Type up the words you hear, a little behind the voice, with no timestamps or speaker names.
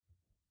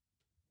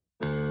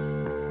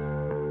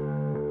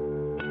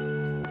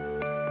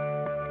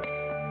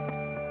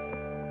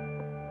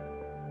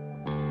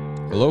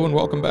Hello and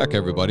welcome back,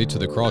 everybody, to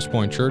the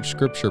Crosspoint Church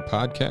Scripture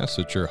Podcast.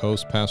 It's your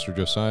host, Pastor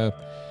Josiah,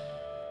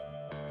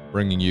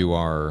 bringing you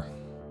our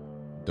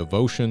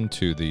devotion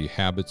to the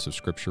habits of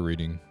Scripture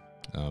reading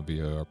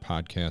via our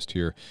podcast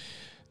here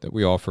that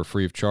we offer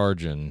free of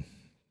charge and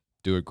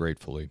do it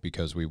gratefully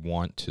because we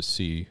want to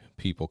see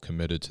people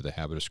committed to the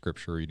habit of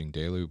Scripture reading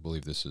daily. We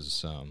believe this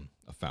is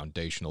a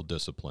foundational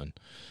discipline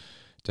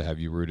to have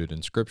you rooted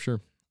in Scripture.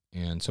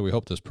 And so we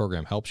hope this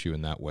program helps you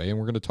in that way. And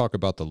we're going to talk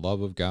about the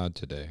love of God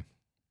today.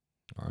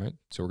 All right,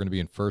 so we're going to be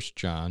in 1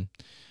 John.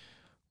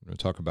 We're going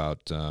to talk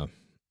about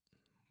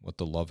what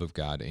the love of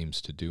God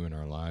aims to do in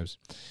our lives.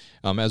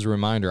 As a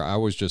reminder, I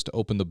always just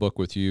open the book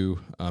with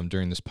you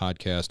during this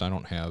podcast. I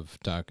don't have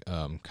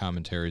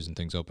commentaries and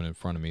things open in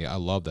front of me. I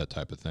love that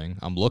type of thing.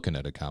 I'm looking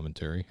at a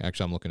commentary.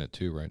 Actually, I'm looking at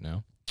two right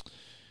now.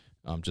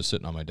 I'm just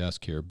sitting on my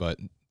desk here, but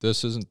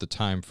this isn't the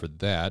time for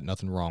that.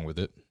 Nothing wrong with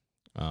it.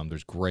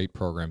 There's great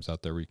programs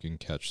out there where you can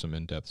catch some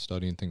in-depth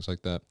study and things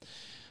like that.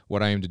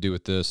 What I aim to do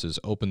with this is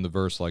open the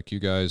verse like you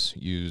guys,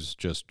 use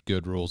just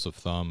good rules of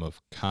thumb of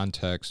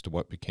context,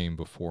 what became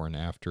before and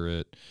after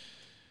it,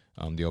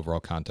 the overall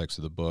context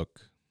of the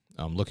book,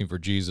 looking for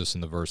Jesus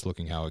in the verse,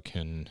 looking how it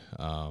can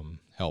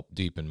help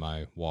deepen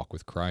my walk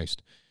with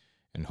Christ,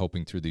 and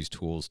hoping through these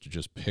tools to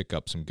just pick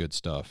up some good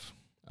stuff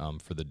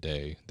for the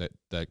day that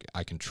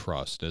I can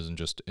trust. It isn't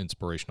just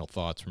inspirational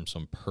thoughts from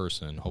some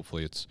person.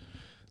 Hopefully it's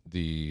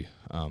the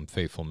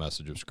faithful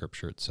message of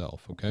Scripture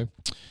itself, okay?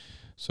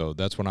 So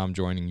that's what I'm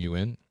joining you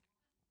in.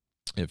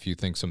 If you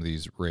think some of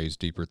these raise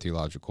deeper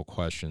theological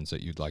questions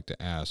that you'd like to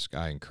ask,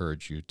 I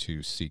encourage you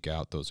to seek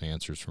out those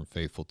answers from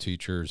faithful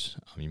teachers.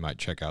 You might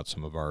check out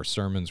some of our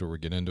sermons where we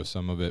get into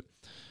some of it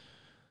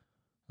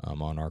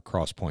on our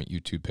Crosspoint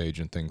YouTube page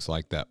and things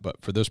like that.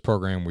 But for this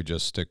program, we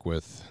just stick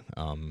with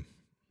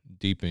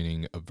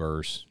deepening a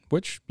verse,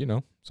 which,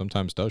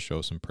 sometimes does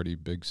show some pretty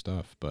big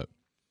stuff. But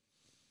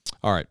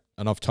all right,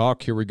 enough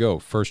talk. Here we go.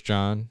 1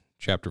 John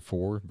chapter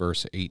 4,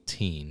 verse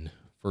 18.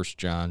 1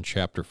 John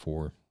chapter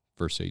 4,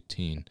 verse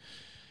 18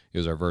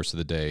 is our verse of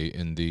the day.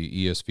 In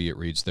the ESV, it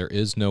reads, "There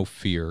is no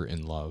fear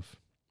in love,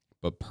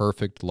 but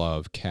perfect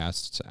love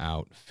casts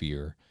out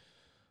fear.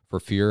 For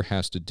fear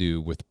has to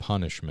do with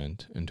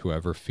punishment, and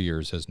whoever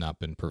fears has not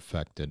been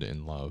perfected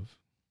in love."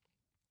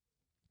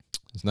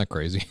 Isn't that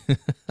crazy?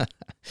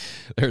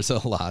 There's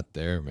a lot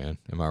there, man.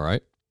 Am I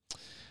right?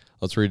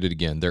 Let's read it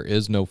again. "There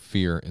is no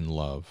fear in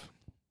love,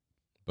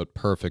 but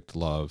perfect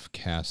love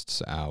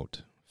casts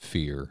out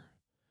fear.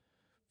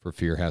 For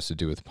fear has to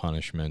do with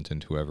punishment,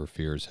 and whoever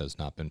fears has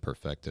not been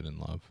perfected in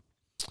love."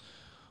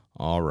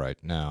 All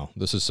right, now,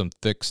 this is some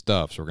thick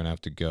stuff, so we're going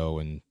to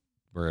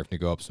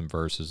go up some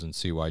verses and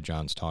see why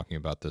John's talking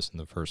about this in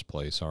the first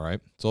place, all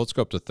right? So let's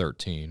go up to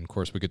 13. Of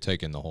course, we could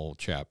take in the whole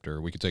chapter.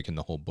 We could take in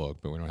the whole book,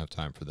 but we don't have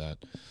time for that.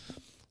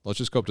 Let's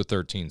just go up to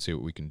 13, see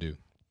what we can do.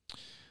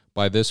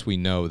 "By this we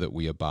know that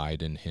we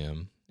abide in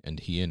him, and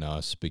he in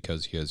us,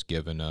 because he has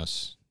given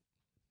us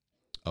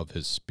of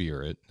his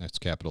Spirit." That's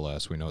capital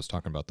S. We know it's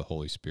talking about the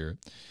Holy Spirit.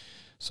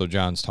 So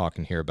John's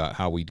talking here about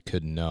how we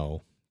could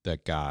know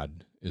that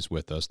God is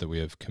with us, that we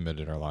have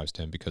committed our lives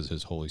to him because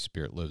his Holy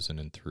Spirit lives in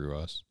and through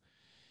us.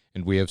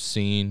 "And we have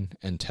seen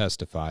and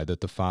testified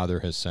that the Father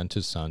has sent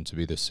his Son to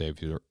be the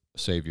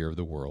Savior of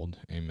the world."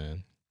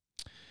 Amen.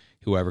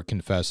 "Whoever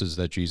confesses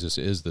that Jesus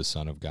is the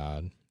Son of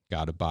God,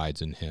 God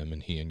abides in him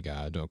and he in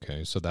God."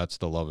 Okay, so that's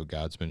the love of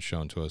God's been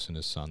shown to us in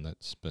his Son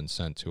that's been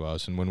sent to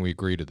us. And when we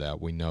agree to that,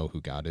 we know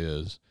who God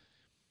is.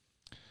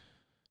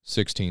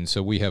 16,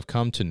 "So we have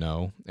come to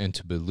know and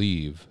to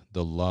believe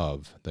the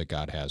love that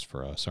God has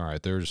for us." All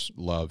right, there's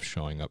love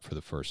showing up for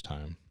the first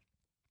time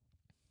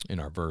in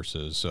our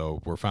verses.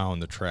 So we're following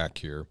the track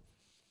here.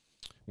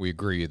 We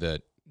agree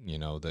that,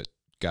 that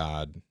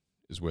God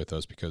is with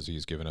us because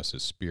he's given us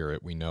his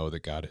Spirit. We know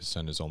that God has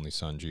sent his only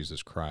Son,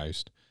 Jesus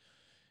Christ.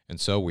 And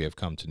so we have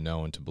come to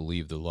know and to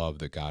believe the love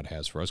that God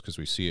has for us because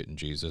we see it in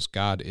Jesus.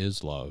 God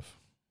is love.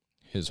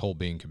 His whole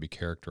being can be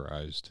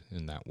characterized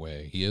in that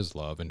way. He is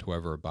love, and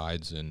whoever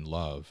abides in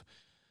love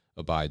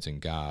abides in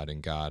God,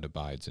 and God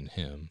abides in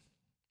him.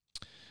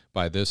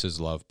 "By this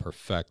is love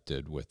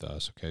perfected with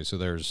us." Okay, so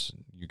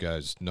you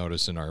guys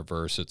notice in our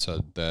verse it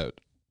said that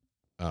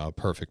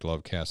perfect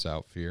love casts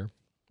out fear.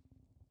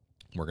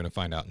 We're going to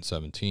find out in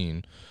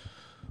 17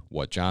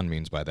 what John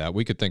means by that.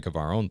 We could think of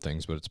our own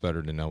things, but it's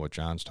better to know what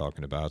John's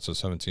talking about. So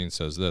 17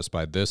 says this,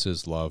 "By this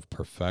is love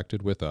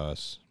perfected with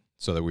us,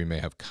 so that we may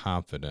have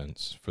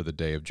confidence for the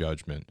day of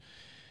judgment,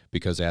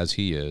 because as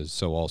he is,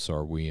 so also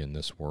are we in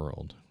this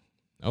world."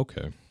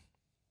 Okay.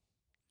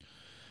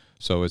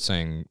 So it's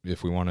saying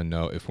if we want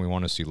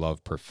to see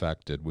love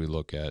perfected, we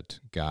look at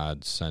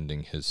God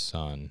sending his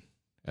Son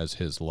as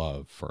his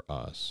love for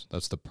us.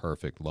 That's the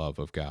perfect love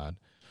of God.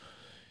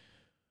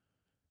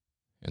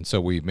 And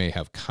so we may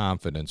have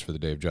confidence for the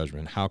day of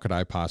judgment. How could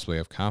I possibly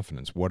have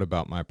confidence? What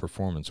about my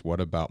performance? What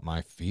about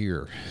my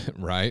fear,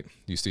 right?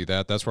 You see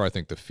that? That's where I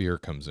think the fear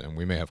comes in.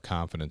 We may have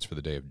confidence for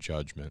the day of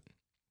judgment.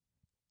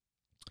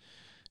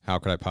 How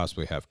could I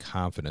possibly have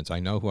confidence? I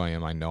know who I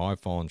am. I know I've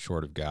fallen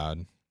short of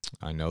God.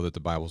 I know that the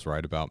Bible's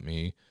right about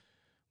me.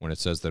 when it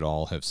says that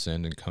all have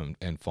sinned and come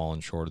and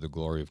fallen short of the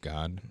glory of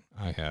God?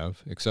 I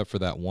have, except for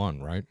that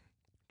one, right?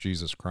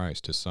 Jesus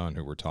Christ, his son,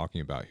 who we're talking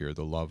about here,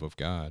 the love of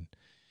God.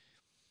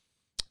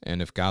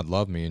 And if God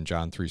loved me in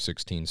John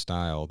 3:16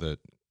 style, that,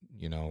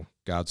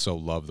 God so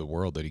loved the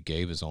world that he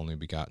gave his only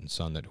begotten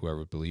son, that whoever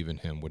would believe in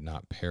him would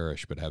not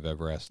perish but have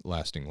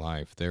everlasting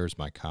life. There's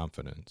my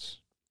confidence.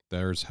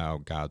 There's how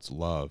God's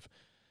love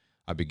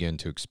I begin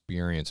to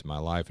experience in my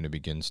life, and it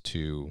begins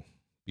to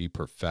be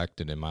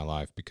perfected in my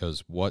life,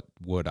 because what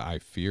would I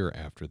fear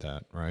after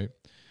that, right?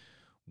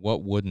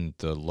 What wouldn't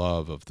the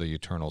love of the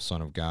eternal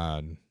Son of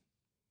God,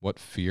 what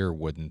fear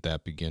wouldn't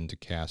that begin to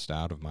cast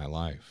out of my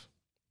life?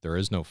 There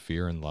is no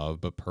fear in love,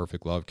 but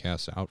perfect love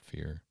casts out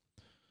fear.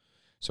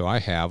 So I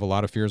have a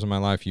lot of fears in my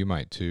life. You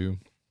might too.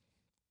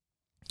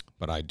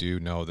 But I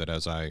do know that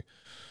as I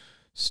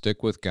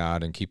stick with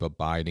God and keep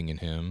abiding in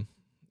him,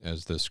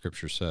 as the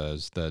scripture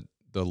says, that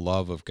the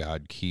love of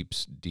God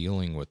keeps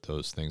dealing with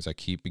those things. I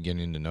keep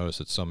beginning to notice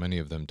that so many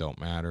of them don't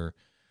matter.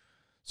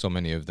 So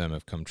many of them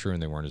have come true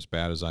and they weren't as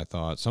bad as I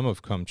thought. Some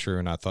have come true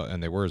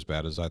and they were as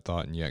bad as I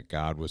thought, and yet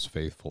God was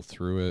faithful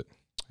through it.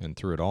 And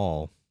through it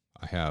all,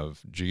 I have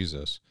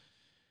Jesus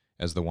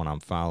as the one I'm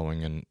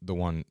following, and the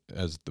one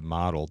as the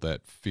model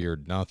that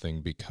feared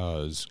nothing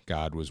because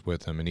God was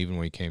with him. And even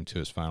when he came to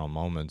his final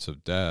moments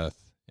of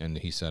death and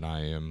he said,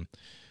 I am,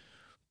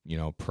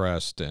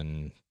 pressed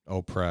and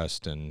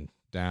oppressed and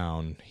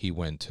down, he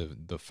went to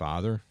the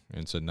Father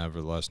and said,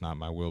 nevertheless, not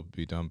my will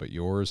be done, but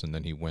yours. And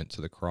then he went to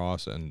the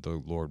cross, and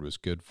the Lord was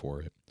good for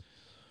it.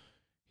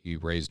 He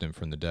raised him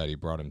from the dead. He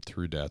brought him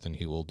through death, and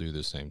he will do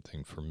the same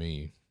thing for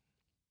me.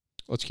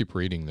 Let's keep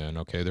reading then.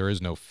 Okay, there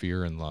is no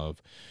fear in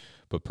love,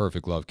 but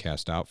perfect love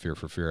casts out fear,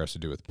 for fear has to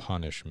do with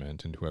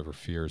punishment, and whoever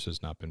fears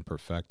has not been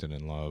perfected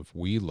in love.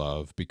 We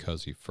love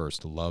because he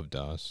first loved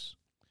us.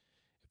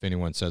 If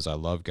anyone says, I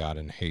love God,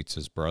 and hates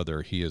his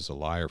brother, he is a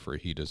liar, for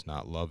he does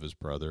not love his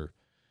brother.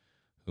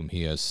 Whom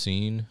he has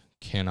seen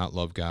cannot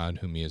love God,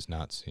 whom he has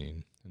not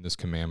seen. And this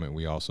commandment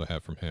we also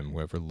have from him: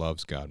 whoever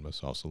loves God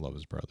must also love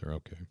his brother.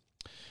 Okay.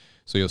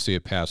 So you'll see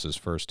it passes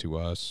first to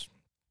us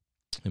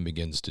and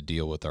begins to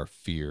deal with our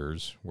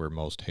fears, where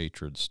most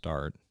hatreds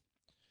start.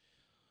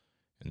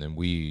 And then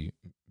we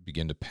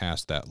begin to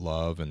pass that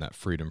love and that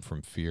freedom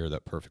from fear,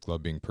 that perfect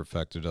love being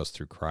perfected us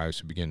through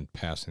Christ. We begin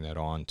passing that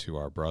on to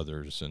our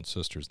brothers and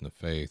sisters in the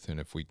faith. And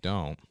if we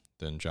don't,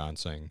 then John's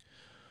saying,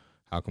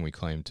 how can we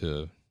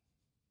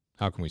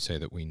say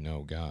that we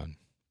know God?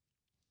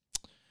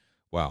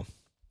 Wow.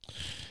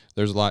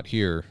 There's a lot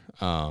here,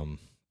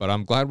 but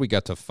I'm glad we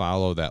got to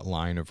follow that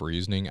line of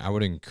reasoning. I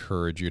would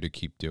encourage you to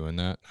keep doing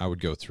that. I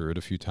would go through it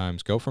a few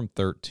times. Go from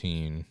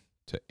 13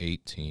 to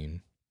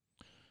 18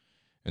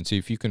 and see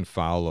if you can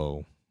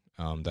follow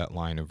that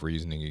line of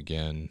reasoning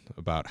again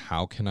about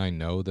how can I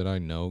know that I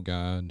know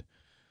God?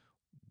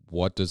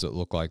 What does it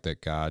look like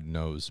that God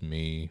knows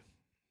me?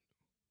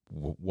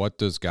 What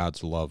does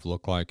God's love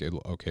look like? It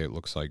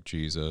looks like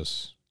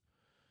Jesus.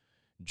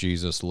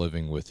 Jesus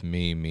living with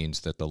me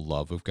means that the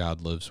love of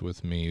God lives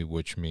with me,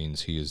 which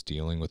means he is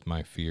dealing with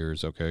my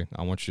fears. Okay,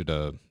 I want you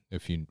to,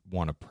 if you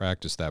want to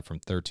practice that from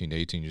 13 to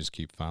 18, just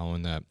keep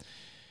following that.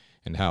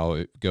 And how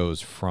it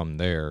goes from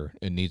there,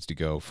 it needs to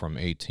go from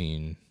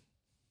 18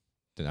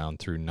 down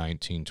through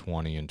 19,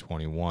 20, and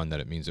 21,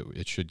 that it means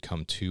it should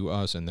come to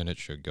us, and then it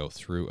should go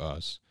through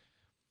us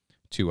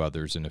to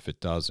others. And if it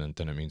doesn't,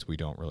 then it means we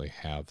don't really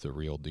have the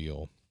real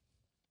deal.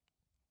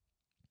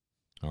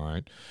 All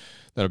right.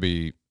 That'll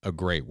be a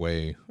great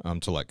way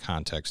to let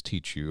context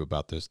teach you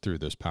about this through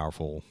this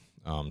powerful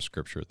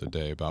scripture of the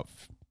day about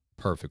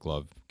perfect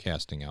love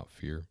casting out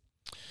fear.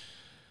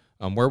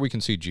 Where we can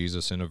see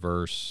Jesus in a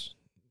verse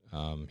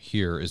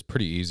here is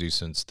pretty easy,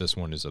 since this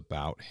one is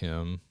about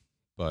him.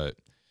 But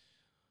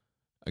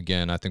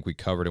again, I think we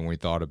covered it when we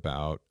thought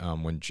about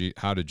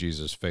how did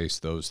Jesus face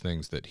those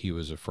things that he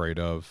was afraid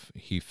of?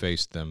 He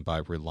faced them by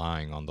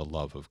relying on the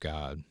love of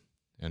God.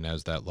 And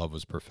as that love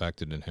was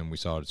perfected in him, we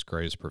saw its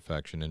greatest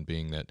perfection in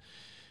being that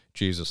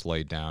Jesus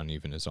laid down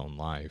even his own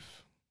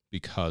life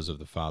because of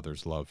the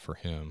Father's love for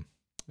him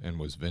and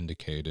was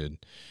vindicated.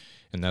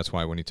 And that's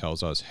why when he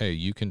tells us, hey,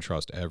 you can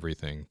trust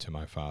everything to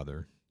my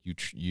Father.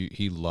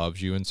 He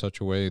loves you in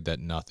such a way that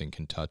nothing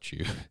can touch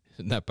you.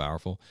 Isn't that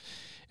powerful?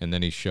 And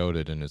then he showed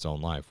it in his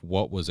own life.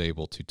 What was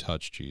able to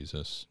touch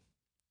Jesus?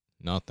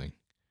 Nothing.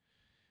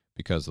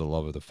 Because the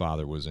love of the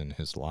Father was in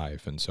his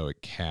life. And so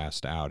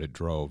it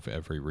drove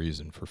every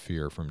reason for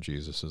fear from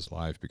Jesus's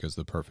life, because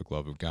the perfect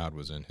love of God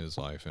was in his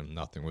life, and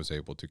nothing was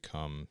able to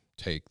come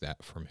take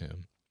that from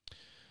him.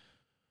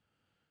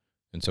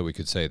 And so we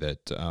could say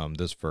that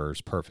this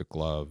verse, perfect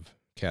love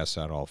casts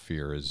out all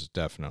fear, is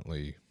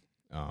definitely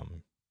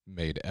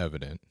made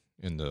evident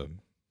in the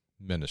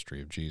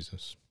ministry of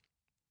Jesus.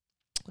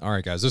 All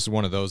right, guys, this is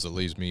one of those that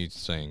leaves me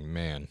saying,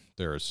 man,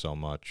 there is so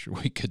much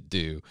we could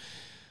do.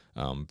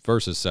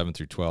 Verses 7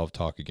 through 12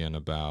 talk again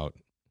about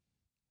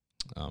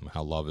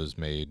how love is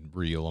made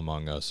real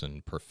among us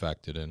and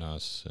perfected in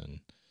us. And,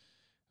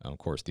 of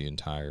course, the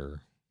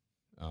entire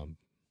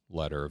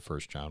letter of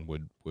First John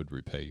would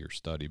repay your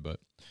study, but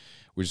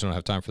we just don't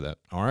have time for that.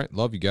 All right.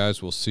 Love you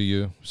guys. We'll see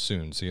you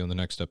soon. See you on the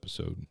next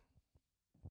episode.